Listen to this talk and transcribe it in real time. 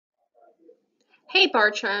Hey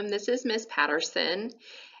Bartram, this is Miss Patterson,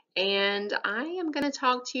 and I am going to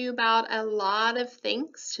talk to you about a lot of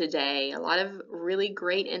things today, a lot of really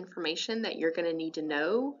great information that you're going to need to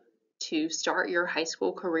know to start your high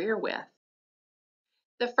school career with.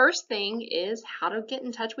 The first thing is how to get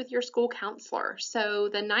in touch with your school counselor. So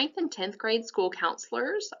the 9th and 10th grade school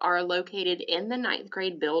counselors are located in the 9th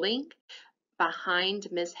grade building behind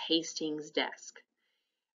Miss Hastings' desk.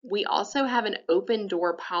 We also have an open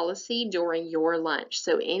door policy during your lunch.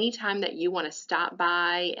 So anytime that you want to stop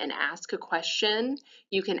by and ask a question,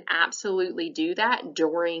 you can absolutely do that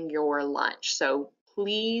during your lunch. So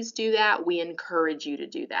please do that. We encourage you to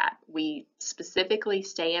do that. We specifically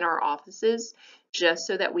stay in our offices just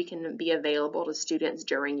so that we can be available to students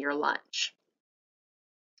during your lunch.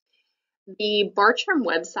 The Bartram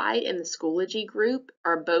website and the Schoology group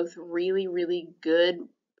are both really good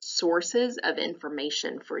sources of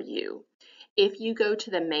information for you. If you go to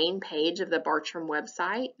the main page of the Bartram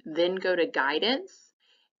website, then go to guidance,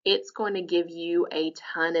 it's going to give you a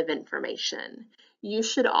ton of information. You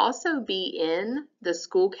should also be in the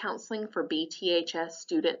School Counseling for BTHS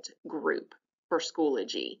student group for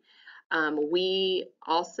Schoology. We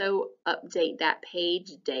also update that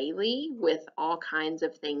page daily with all kinds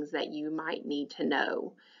of things that you might need to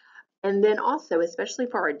know. And then also, especially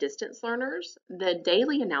for our distance learners, the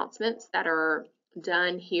daily announcements that are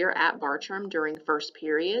done here at Bartram during first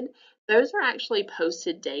period, those are actually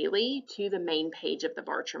posted daily to the main page of the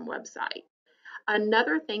Bartram website.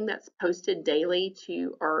 Another thing that's posted daily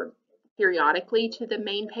to or periodically to the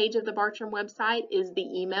main page of the Bartram website is the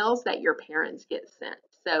emails that your parents get sent.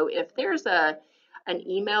 So if there's an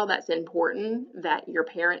email that's important that your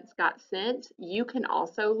parents got sent, you can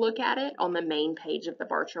also look at it on the main page of the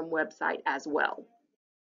Bartram website as well.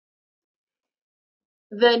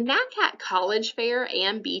 The NACAC College Fair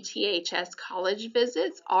and BTHS college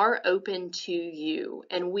visits are open to you,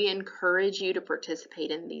 and we encourage you to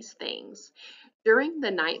participate in these things. During the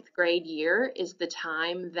 9th grade year is the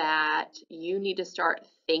time that you need to start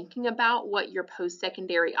thinking about what your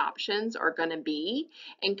post-secondary options are going to be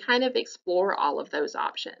and kind of explore all of those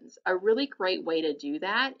options. A really great way to do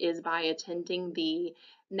that is by attending the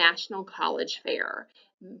National College Fair.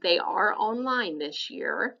 They are online this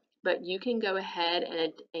year, but you can go ahead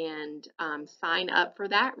and sign up for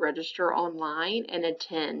that, register online, and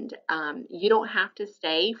attend. You don't have to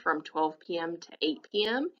stay from 12 p.m. to 8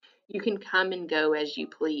 p.m. You can come and go as you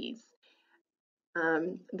please.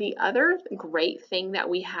 The other great thing that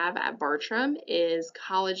we have at Bartram is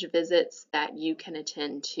college visits that you can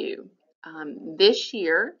attend to. This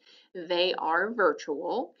year, they are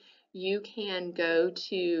virtual. You can go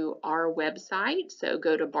to our website, so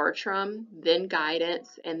go to Bartram, then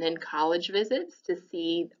Guidance, and then College Visits to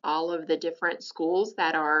see all of the different schools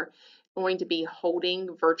that are going to be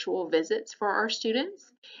holding virtual visits for our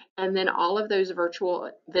students. And then all of those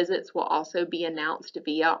virtual visits will also be announced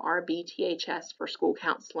via our BTHS for School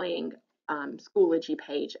Counseling Schoology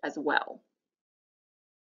page as well.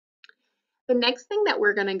 The next thing that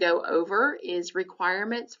we're going to go over is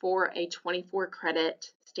requirements for a 24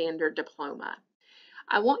 credit standard diploma.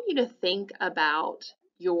 I want you to think about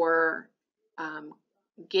your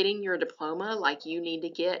getting your diploma like you need to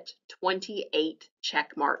get 28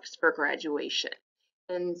 check marks for graduation.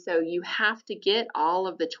 And so you have to get all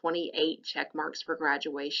of the 28 check marks for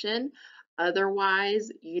graduation.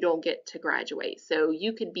 Otherwise, you don't get to graduate. So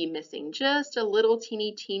you could be missing just a little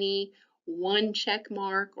teeny one check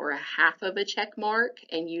mark or a half of a check mark,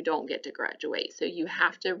 and you don't get to graduate. So you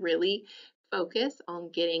have to really focus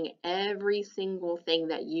on getting every single thing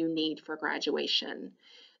that you need for graduation.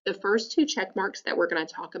 The first two check marks that we're going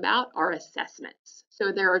to talk about are assessments.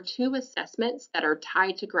 So there are two assessments that are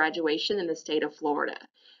tied to graduation in the state of Florida.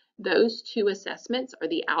 Those two assessments are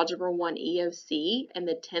the Algebra 1 EOC and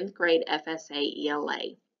the 10th grade FSA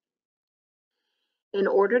ELA. In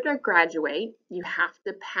order to graduate, you have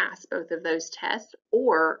to pass both of those tests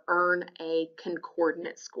or earn a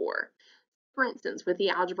concordant score. For instance, with the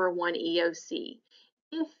Algebra 1 EOC,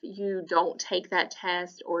 if you don't take that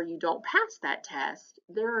test or you don't pass that test,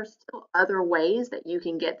 there are still other ways that you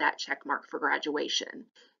can get that check mark for graduation.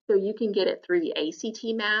 So you can get it through the ACT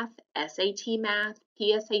Math, SAT Math,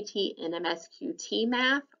 PSAT, NMSQT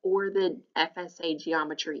Math, or the FSA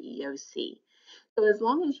Geometry EOC. So as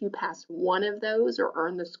long as you pass one of those or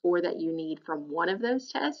earn the score that you need from one of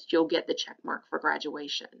those tests, you'll get the check mark for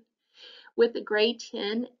graduation. With the grade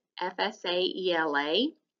 10 FSA ELA,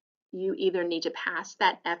 you either need to pass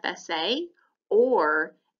that FSA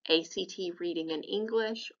or ACT Reading and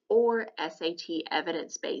English or SAT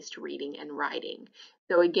Evidence-Based Reading and Writing.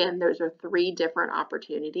 So again, those are three different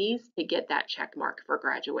opportunities to get that check mark for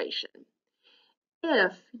graduation.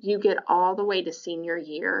 If you get all the way to senior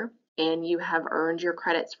year and you have earned your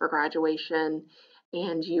credits for graduation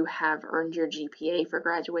and you have earned your GPA for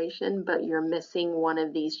graduation, but you're missing one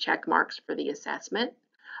of these check marks for the assessment,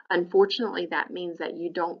 unfortunately, that means that you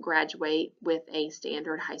don't graduate with a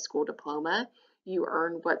standard high school diploma. You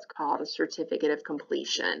earn what's called a certificate of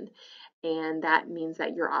completion. And that means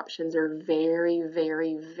that your options are very,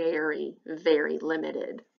 very, very, very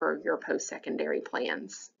limited for your post-secondary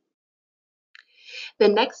plans. The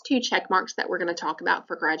next two check marks that we're going to talk about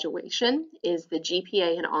for graduation is the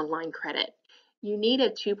GPA and online credit. You need a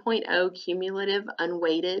 2.0 cumulative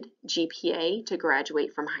unweighted GPA to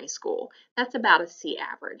graduate from high school. That's about a C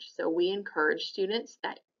average. So we encourage students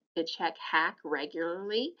to check HAC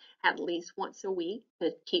regularly, at least once a week,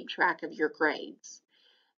 to keep track of your grades.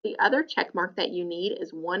 The other check mark that you need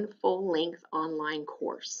is one full-length online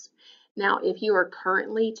course. Now, if you are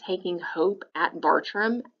currently taking HOPE at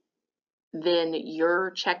Bartram, then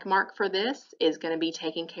your check mark for this is going to be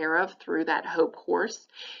taken care of through that HOPE course,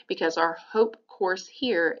 because our HOPE course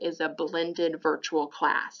here is a blended virtual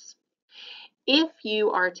class. If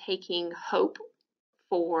you are taking HOPE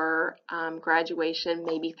for graduation,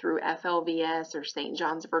 maybe through FLVS or St.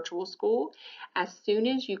 John's Virtual School, as soon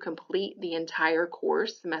as you complete the entire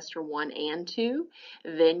course, semester 1 and 2,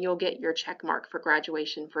 then you'll get your check mark for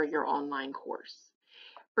graduation for your online course.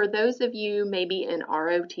 For those of you maybe in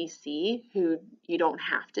ROTC who you don't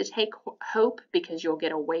have to take HOPE because you'll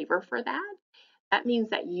get a waiver for that, that means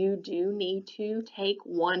that you do need to take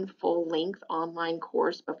one full-length online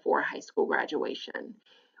course before high school graduation.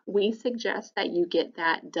 We suggest that you get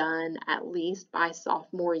that done at least by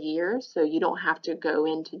sophomore year, so you don't have to go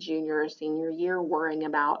into junior or senior year worrying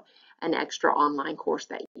about an extra online course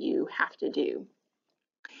that you have to do.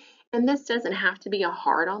 And this doesn't have to be a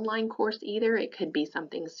hard online course either. It could be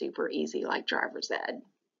something super easy like driver's ed.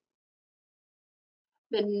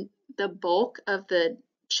 Then the bulk of the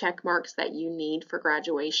check marks that you need for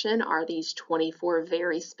graduation are these 24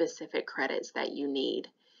 very specific credits that you need.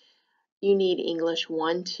 You need English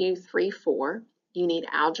 1, 2, 3, 4. You need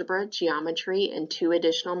algebra, geometry, and 2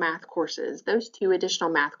 additional math courses. Those 2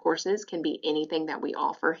 additional math courses can be anything that we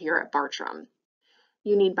offer here at Bartram.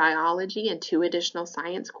 You need biology and 2 additional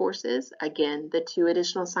science courses. Again, the 2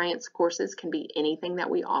 additional science courses can be anything that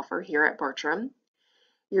we offer here at Bartram.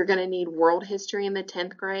 You're going to need world history in the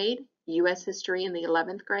 10th grade, U.S. history in the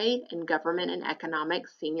 11th grade, and government and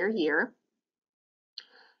economics senior year.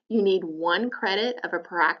 You need 1 credit of a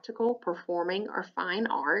practical, performing, or fine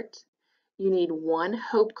art. You need 1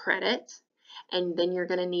 HOPE credit, and then you're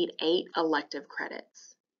going to need 8 elective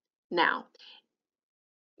credits. Now,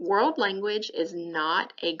 world language is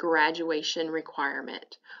not a graduation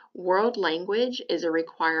requirement. World language is a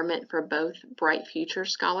requirement for both Bright Future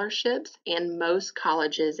scholarships and most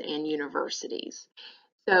colleges and universities.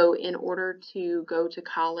 So in order to go to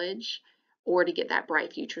college or to get that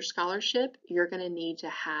Bright Future scholarship, you're going to need to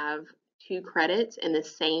have 2 credits in the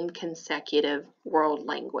same consecutive world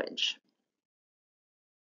language.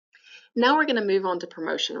 Now we're going to move on to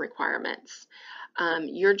promotion requirements.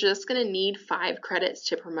 You're just going to need 5 credits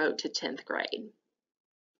to promote to 10th grade.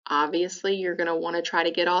 Obviously, you're going to want to try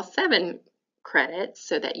to get all 7 credits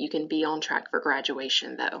so that you can be on track for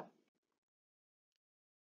graduation though.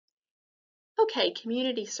 Okay,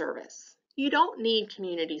 community service. You don't need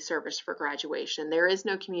community service for graduation. There is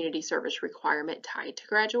no community service requirement tied to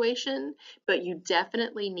graduation, but you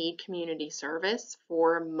definitely need community service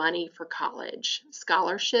for money for college,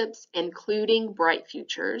 scholarships, including Bright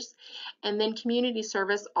Futures. And then community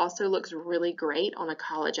service also looks really great on a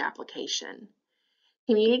college application.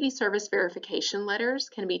 Community service verification letters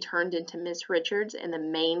can be turned into Ms. Richards in the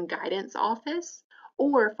main guidance office,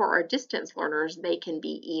 or for our distance learners, they can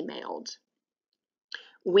be emailed.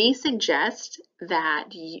 We suggest that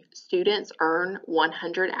students earn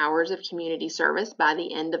 100 hours of community service by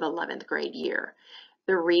the end of 11th grade year.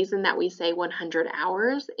 The reason that we say 100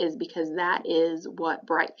 hours is because that is what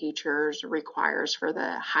Bright Futures requires for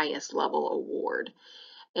the highest level award.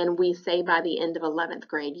 And we say by the end of 11th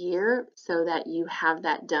grade year so that you have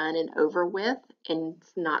that done and over with, and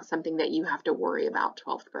it's not something that you have to worry about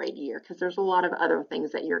 12th grade year, because there's a lot of other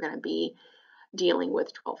things that you're going to be dealing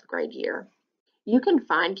with 12th grade year. You can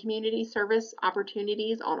find community service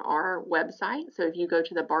opportunities on our website. So if you go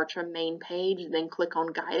to the Bartram main page, then click on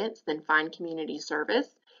guidance, then find community service,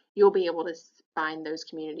 you'll be able to find those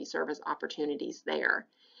community service opportunities there.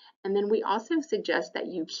 And then we also suggest that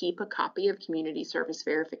you keep a copy of community service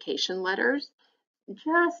verification letters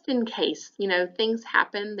just in case, you know, things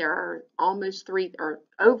happen. There are almost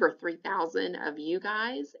over 3,000 of you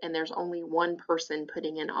guys, and there's only one person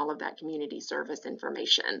putting in all of that community service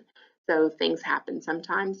information. So things happen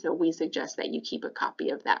sometimes, so we suggest that you keep a copy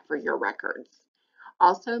of that for your records.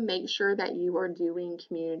 Also, make sure that you are doing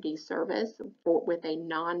community service with a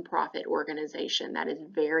nonprofit organization. That is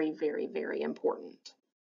very, very, very important.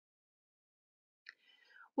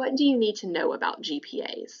 What do you need to know about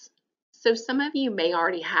GPAs? So some of you may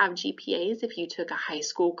already have GPAs if you took a high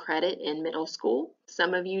school credit in middle school.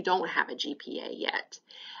 Some of you don't have a GPA yet.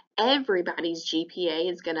 Everybody's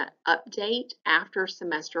GPA is going to update after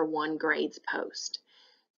semester 1 grades post.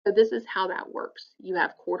 So this is how that works. You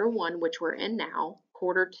have quarter 1, which we're in now,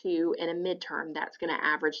 quarter 2, and a midterm that's going to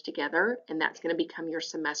average together, and that's going to become your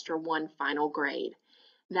semester 1 final grade.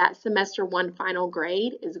 That semester 1 final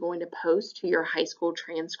grade is going to post to your high school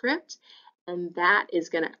transcript, and that is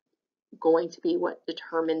going to be what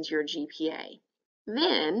determines your GPA.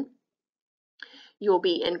 Then you'll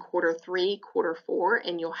be in quarter 3, quarter 4,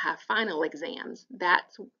 and you'll have final exams. That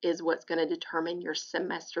is what's going to determine your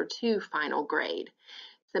semester 2 final grade.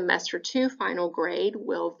 Semester 2 final grade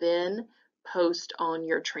will then post on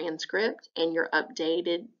your transcript and your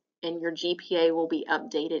GPA will be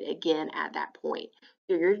updated again at that point.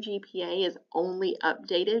 So your GPA is only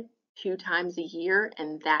updated 2 times a year,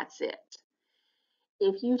 and that's it.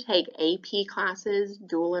 If you take AP classes,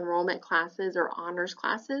 dual enrollment classes, or honors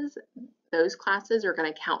classes, those classes are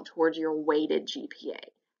going to count towards your weighted GPA.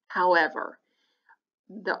 However,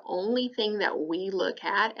 the only thing that we look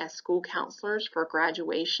at as school counselors for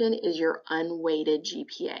graduation is your unweighted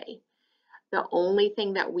GPA. The only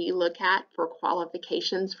thing that we look at for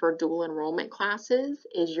qualifications for dual enrollment classes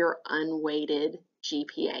is your unweighted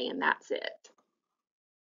GPA, and that's it.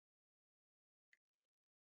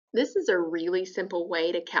 This is a really simple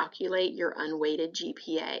way to calculate your unweighted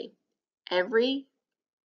GPA. Every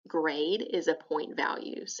grade is a point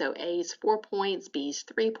value. So A's 4 points, B's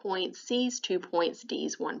 3 points, C's 2 points,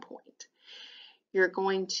 D's 1 point. You're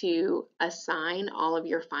going to assign all of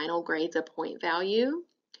your final grades a point value,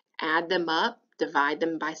 add them up, divide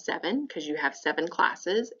them by 7 because you have 7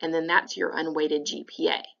 classes, and then that's your unweighted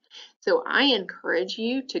GPA. So I encourage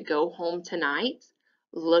you to go home tonight,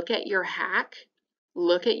 look at your hack,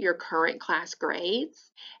 look at your current class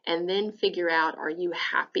grades, and then figure out, are you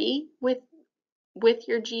happy with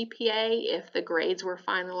your GPA if the grades were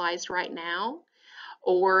finalized right now?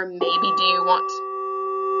 Or maybe do you want to do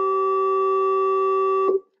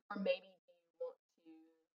a little bit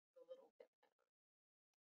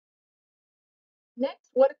better? Next,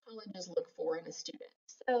 what do colleges look for in a student?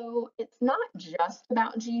 So it's not just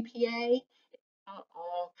about GPA, it's about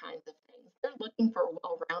all kinds of things. They're looking for a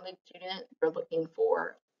well-rounded student. They're looking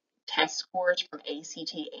for test scores from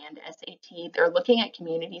ACT and SAT. They're looking at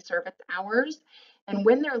community service hours. And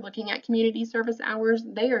when they're looking at community service hours,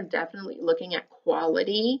 they are definitely looking at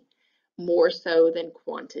quality more so than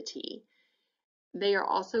quantity. They are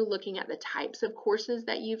also looking at the types of courses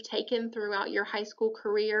that you've taken throughout your high school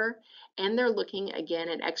career, and they're looking again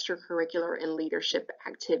at extracurricular and leadership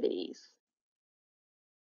activities.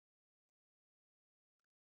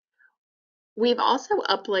 We've also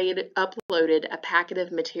uploaded a packet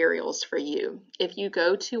of materials for you. If you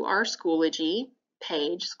go to our Schoology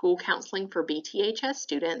page, School Counseling for BTHS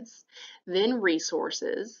Students, then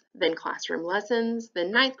Resources, then Classroom Lessons,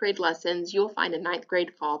 then 9th grade lessons, you'll find a 9th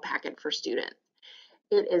grade fall packet for students.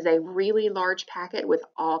 It is a really large packet with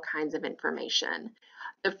all kinds of information.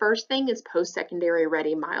 The first thing is post-secondary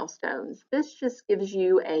ready milestones. This just gives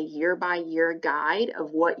you a year-by-year guide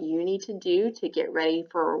of what you need to do to get ready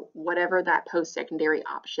for whatever that post-secondary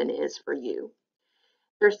option is for you.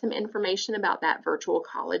 There's some information about that virtual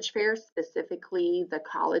college fair, specifically the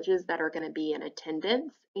colleges that are going to be in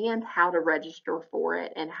attendance and how to register for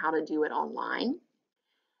it and how to do it online.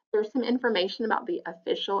 There's some information about the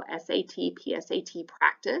official SAT, PSAT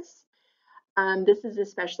practice. This is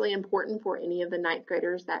especially important for any of the 9th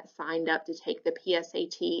graders that signed up to take the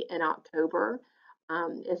PSAT in October,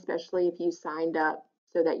 especially if you signed up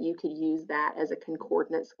so that you could use that as a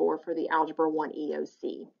concordance score for the Algebra 1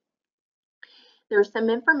 EOC. There's some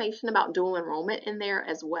information about dual enrollment in there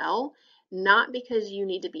as well, not because you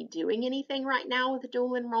need to be doing anything right now with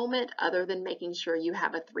dual enrollment other than making sure you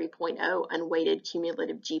have a 3.0 unweighted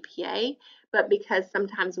cumulative GPA, but because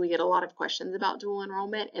sometimes we get a lot of questions about dual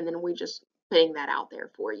enrollment and then we just putting that out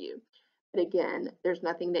there for you. But again, there's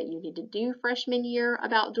nothing that you need to do freshman year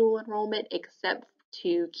about dual enrollment except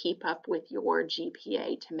to keep up with your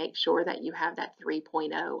GPA to make sure that you have that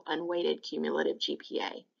 3.0 unweighted cumulative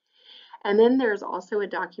GPA. And then there's also a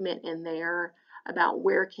document in there about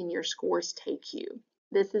where can your scores take you.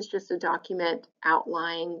 This is just a document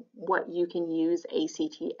outlining what you can use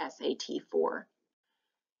ACT, SAT for.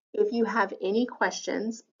 If you have any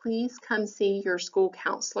questions, please come see your school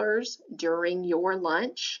counselors during your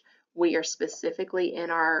lunch. We are specifically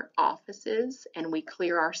in our offices and we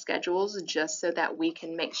clear our schedules just so that we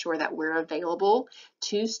can make sure that we're available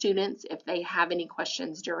to students if they have any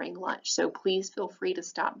questions during lunch. So please feel free to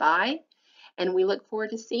stop by and we look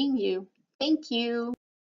forward to seeing you. Thank you.